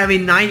why he's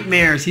having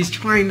nightmares. He's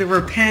trying to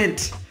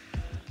repent.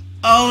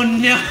 Oh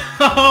no!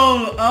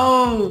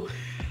 Oh!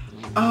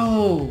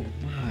 Oh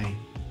my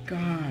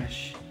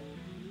gosh.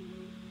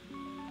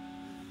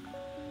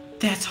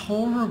 That's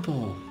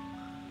horrible.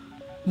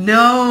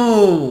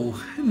 No!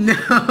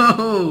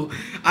 No!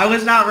 I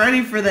was not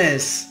ready for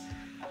this.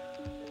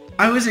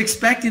 I was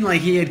expecting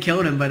like he had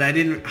killed him, but I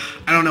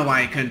don't know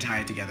why I couldn't tie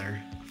it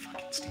together.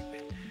 Fucking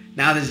stupid.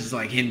 Now this is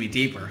like hitting me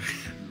deeper.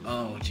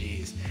 Oh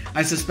jeez.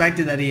 I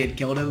suspected that he had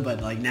killed him,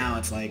 but like now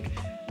it's like,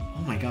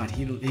 oh my god,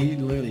 he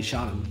literally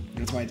shot him.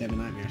 That's why it's having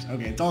nightmares.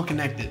 Okay, it's all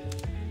connected.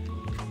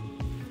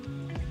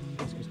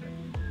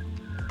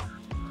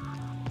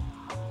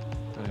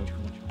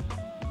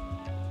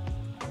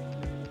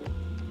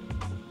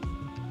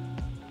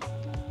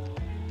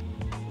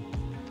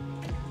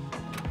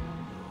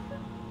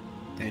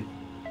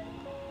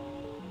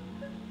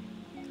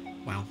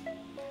 Wow.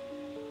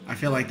 I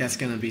feel like that's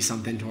gonna be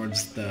something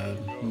towards the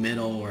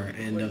middle or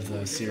end of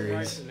the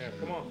series.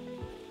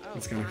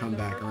 It's gonna come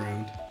back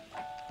around.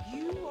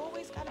 You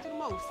always gotta do the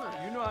most, huh?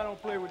 You know I don't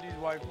play with these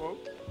white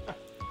folks. Look,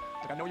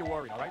 I know you're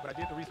worried, all right? But I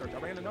did the research. I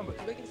ran the numbers.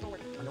 Making this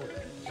work. I know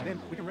it. And then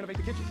we can renovate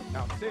the kitchen.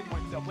 Now, you said you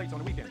wanted to sell plates on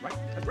the weekends, right?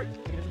 That's great.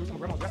 We can introduce some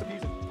of Grandma's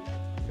recipes and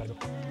you gotta go.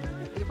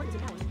 The appointment's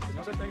in hours. There's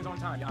no such thing as on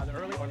time. You're either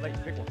early or late.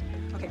 Pick one.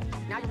 Okay,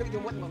 now you're really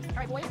doing what the most. All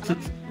right, boys, I love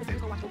you. Mr.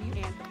 gonna watch over you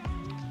and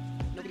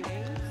no video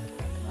games.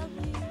 Love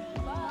you.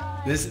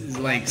 Bye. This is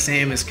like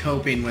Sam is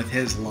coping with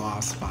his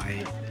loss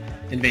by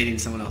invading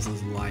someone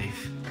else's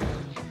life.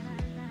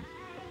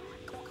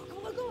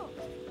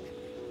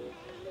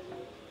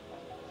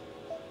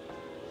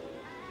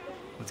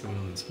 What's going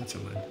on in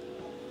Switzerland?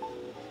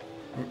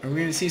 Are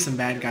we gonna see some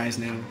bad guys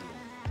now?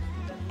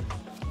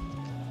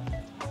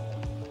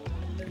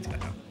 Can't see that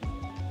now.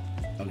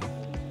 Oh no.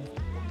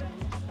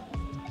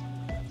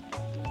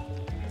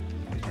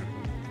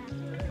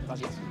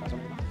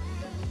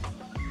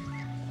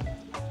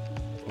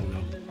 Oh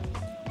no.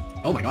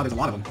 Oh my god, there's a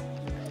lot of them.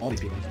 All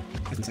these people.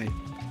 That's insane.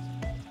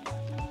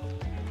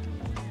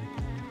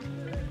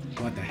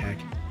 What the heck?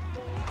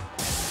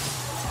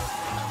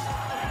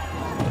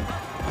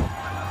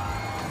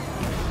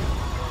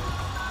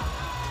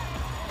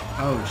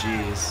 Oh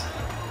jeez.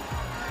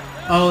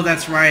 Oh,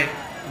 that's right.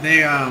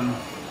 They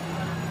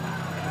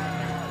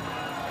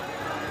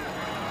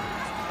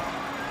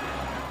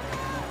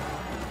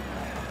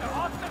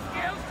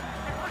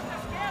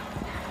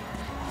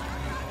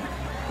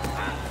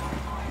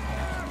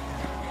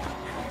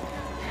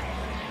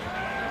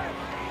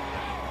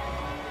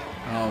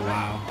Oh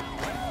wow.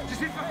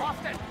 Just hit for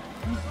Austin.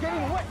 He's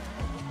getting away.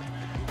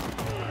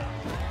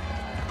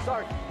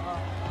 Sorry.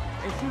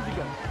 Hey, Susie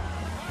gun.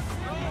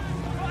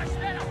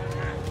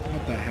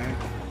 What the heck?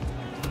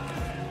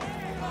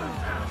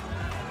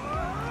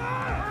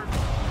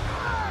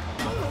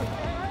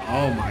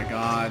 Oh my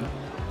god.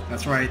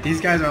 That's right. These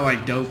guys are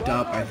like doped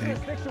up, I think.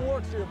 Fiction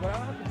works here, but I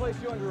don't have to place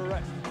you under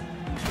arrest.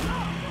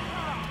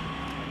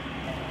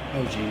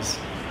 Oh jeez.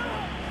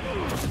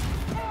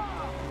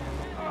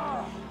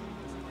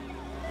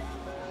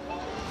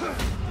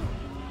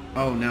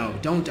 Oh no,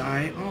 don't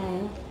die.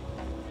 Oh.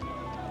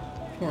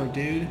 Poor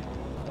dude.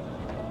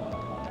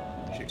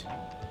 Shoot.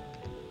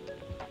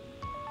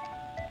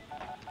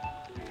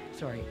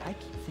 Sorry, I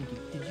keep thinking,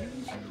 did you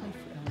used to play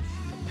for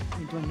LSU? I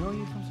mean, do I know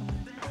you from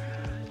somewhere?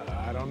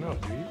 I don't know,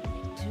 do you?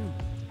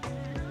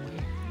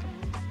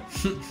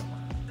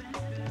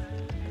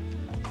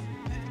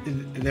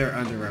 They're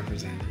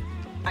underrepresented.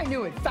 I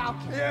knew it,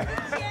 Falcon. Yeah.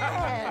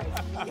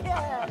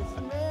 Yes,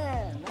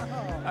 man.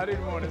 Oh. I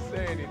didn't want to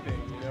say anything,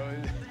 you know.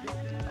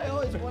 I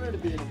always wanted to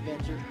be an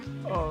adventure.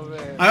 Oh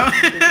man.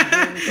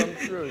 Come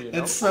true, you know?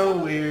 That's so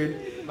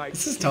weird.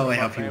 This is totally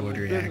how people would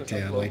react to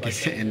it. Like,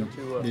 and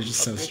they're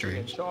just so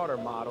strange. Charter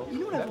model. You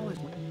know what I've always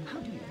wondered? How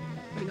do you?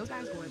 I mean, those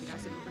guys go where the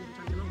guys sitting in front of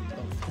trying to know.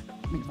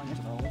 I mean,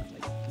 financials are all over the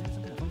place. Is there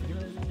some kind of fun for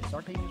heroes? Is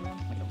Sark pages around?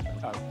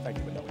 Thank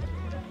you, but no,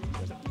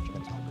 there's a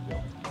tremendous amount of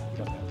goodwill. He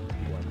doesn't have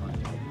people in mind,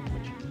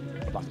 which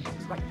the boss is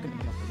right. Couldn't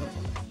be enough for those.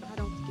 I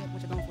don't get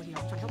what you're going for here.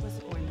 I'm trying to help us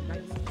support him,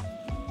 right?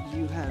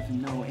 You have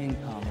no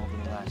income over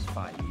the last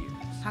 5 years.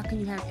 How can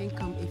you have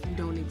income if you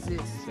don't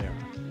exist? Sarah.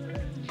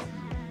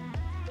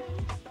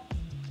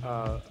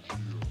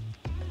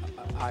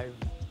 I've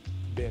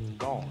been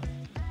gone,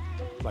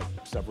 like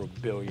several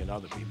billion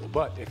other people.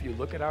 But if you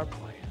look at our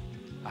plan,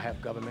 I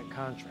have government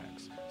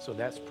contracts, so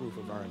that's proof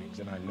of earnings,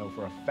 and I know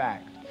for a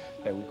fact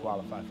that we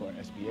qualify for an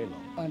SBA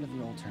loan. Under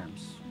the old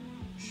terms.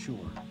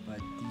 Sure, but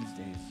these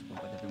days,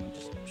 with everyone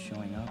just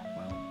showing up,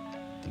 well,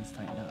 things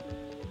tighten up.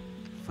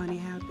 Funny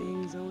how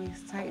things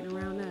always tighten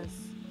around us.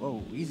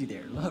 Whoa, easy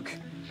there. Look,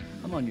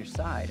 I'm on your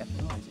side.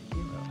 After all, he's a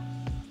hero.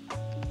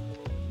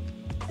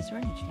 Is there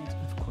any chance,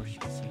 of course you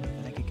can see me,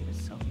 that I could get a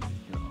selfie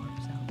with your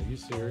arms out? Are you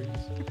serious?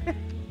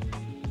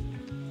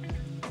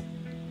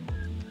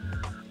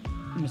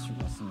 Mr.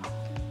 Wilson.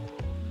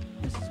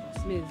 Mrs.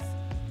 Wilson. Ms.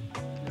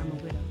 I'm a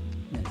widow.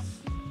 Ms.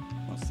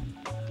 Wilson.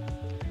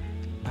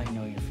 I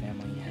know your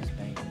family has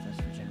been with us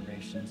for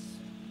generations,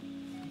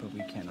 but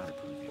we cannot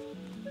approve you.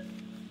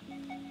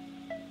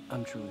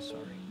 I'm truly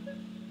sorry.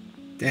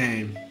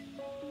 Dang.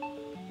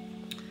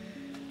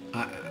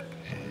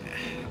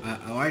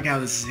 I like how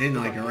this is hidden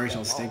like a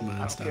racial stigma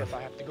and stuff. If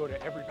I have to go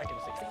to every bank in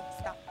the city.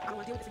 Stop. I don't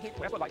want to deal with this again.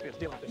 Well, that's what life is,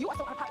 dealing with it. You are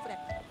so unpopular for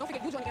that. Don't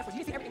forget, you joined the Air Force.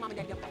 You didn't see everything mom and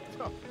dad did.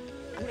 Stop.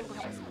 I knew they were going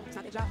to help us. It's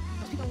not their job.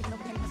 Those people don't even know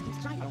what daddy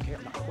persecutes China. I don't care.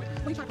 I'm not going to quit.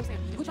 Who are you trying to prove,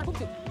 Sam? Who are you trying to prove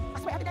to? I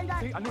swear, after daddy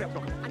died, See, I knew that was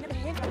going to come. I never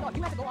handed it off.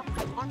 You had to go off and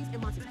fight armies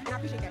and monsters. And I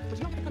appreciate that. But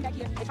you don't get to come back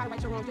here and try to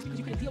right your wrongs just because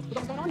you couldn't deal with what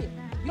was going on here.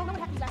 You don't know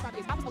what happened these last 5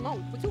 years. I was alone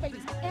with 2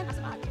 babies, and I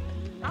survived.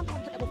 I'm going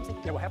to put that boat from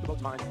safety. Yeah, well, half the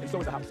boat's mine, and so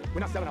is the house.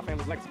 We're not selling our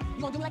family's legacy.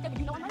 You gonna do me like that, but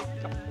you know I'm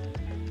right? No.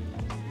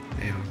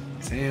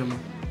 Damn, Sam,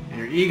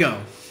 your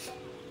ego.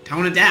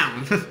 Tone it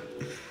down.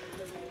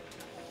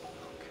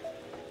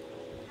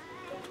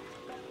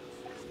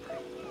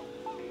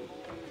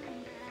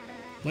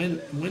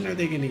 When are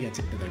they gonna get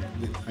together?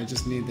 I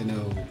just need to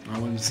know. I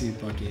want to see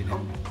Bucky and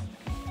him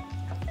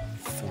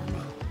form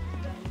up.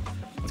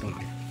 What's going on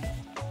here?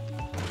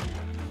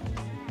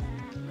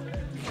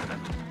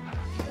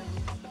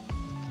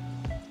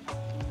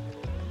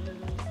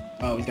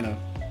 Oh, he's gonna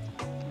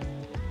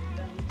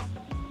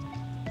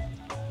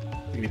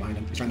be behind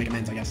him. He's trying to make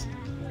amends, I guess.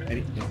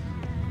 Maybe? No.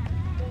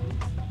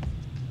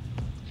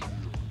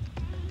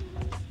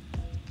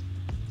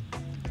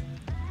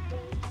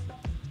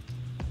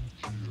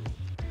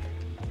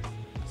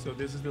 So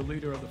this is the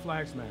leader of the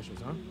Flag Smashers,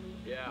 huh?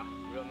 Yeah,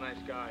 real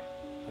nice guy.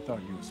 I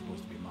thought you were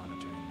supposed to be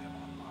monitoring them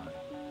online.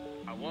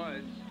 I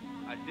was.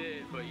 I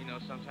did, but you know,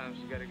 sometimes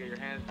you gotta get your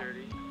hands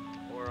dirty.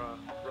 Or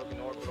broken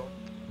orbital.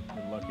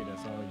 You're lucky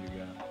that's all you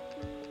got.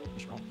 You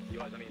sure? He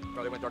was, I mean,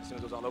 bro, they went dark as soon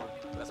as it was all over.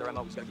 But that's our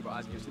MO. We just gotta keep our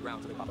eyes and ears to the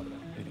ground until they pop up again.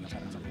 Anything else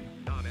happens on video?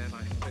 Nah, man,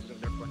 my question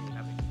was there before anything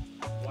was happening.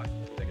 Why?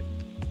 You think it?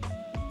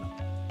 No.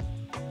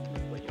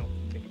 Wait, you don't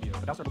think it'd be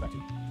But I'll circle back to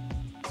you.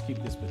 Let's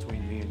keep this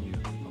between me and you,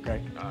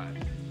 okay?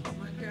 Alright. Oh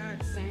my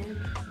God, Sam.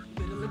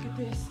 Better look at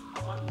this.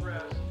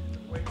 Unrest in the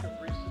wake of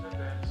recent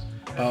events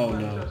has Oh,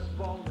 left no. us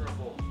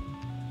vulnerable.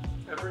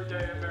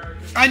 Everyday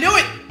Americans. I knew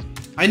it!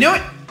 I knew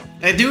it!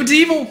 That dude's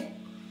evil!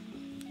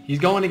 He's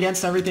going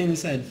against everything he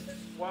said.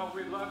 While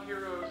we love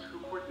heroes who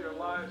put their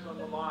lives on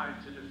the line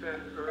to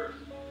defend Earth,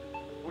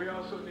 we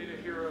also need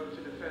a hero to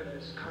defend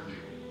this country.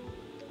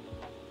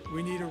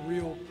 We need a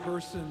real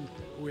person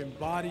who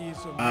embodies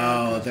Oh,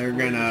 America's they're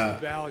greatest gonna...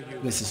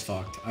 value. This is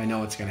fucked. I know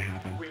what's gonna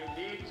happen. We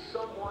need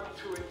someone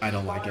to inspire I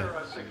don't like it.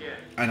 us again.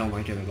 I don't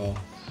like it at all.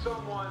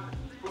 Someone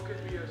who can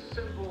be a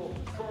symbol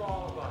for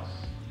all of us.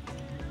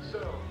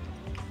 So,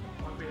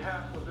 on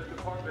behalf of the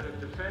Department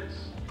of Defense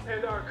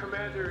and our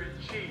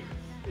Commander-in-Chief,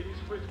 it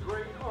is with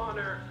great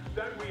honor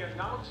that we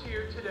announce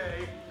here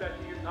today that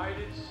the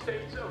United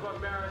States of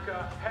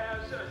America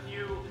has a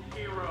new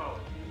hero.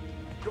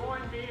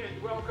 Join me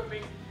in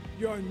welcoming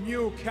Your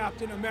new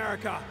Captain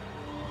America.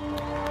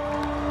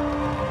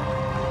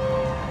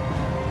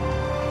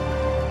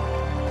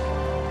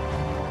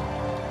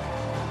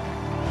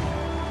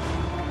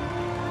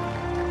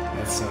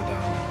 That's so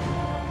dumb.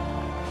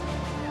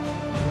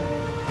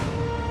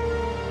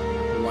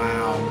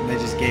 Wow, they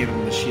just gave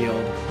him the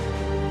shield.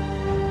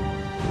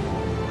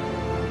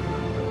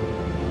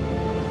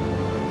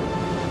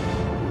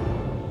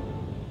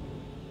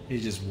 He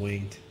just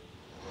winked.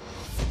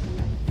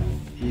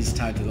 He's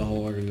tied to the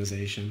whole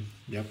organization.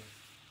 Yep.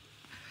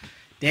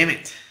 Damn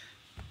it.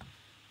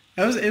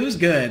 It was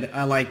good.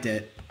 I liked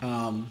it.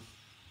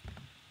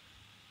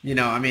 You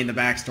know, I mean, the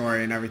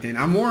backstory and everything.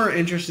 I'm more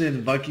interested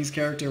in Bucky's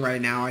character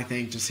right now, I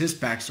think. Just his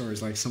backstory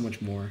is like so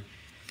much more.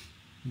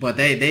 But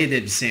they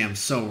did Sam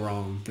so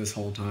wrong this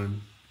whole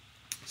time.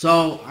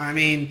 So, I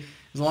mean,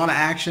 there's a lot of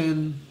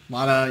action, a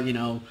lot of, you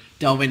know,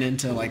 delving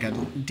into like a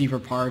deeper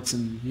parts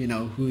and, you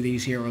know, who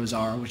these heroes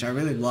are, which I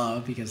really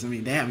love because, I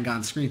mean, they haven't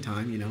gotten screen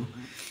time, you know.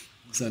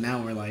 So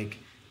now we're like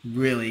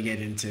really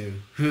get into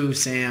who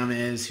Sam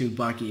is, who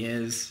Bucky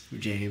is, who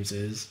James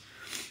is,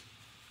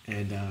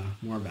 and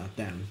more about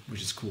them,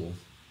 which is cool.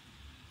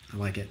 I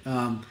like it.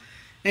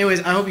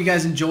 Anyways, I hope you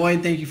guys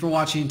enjoyed. Thank you for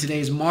watching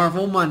today's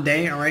Marvel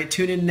Monday. All right,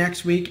 tune in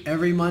next week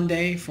every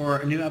Monday for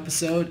a new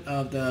episode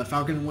of the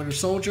Falcon and Winter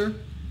Soldier.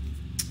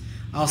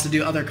 I also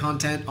do other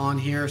content on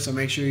here, so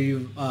make sure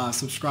you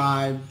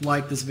subscribe,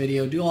 like this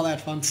video, do all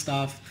that fun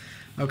stuff.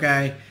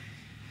 Okay,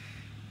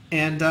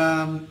 and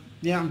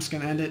yeah, I'm just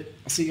gonna end it.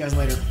 I'll see you guys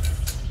later.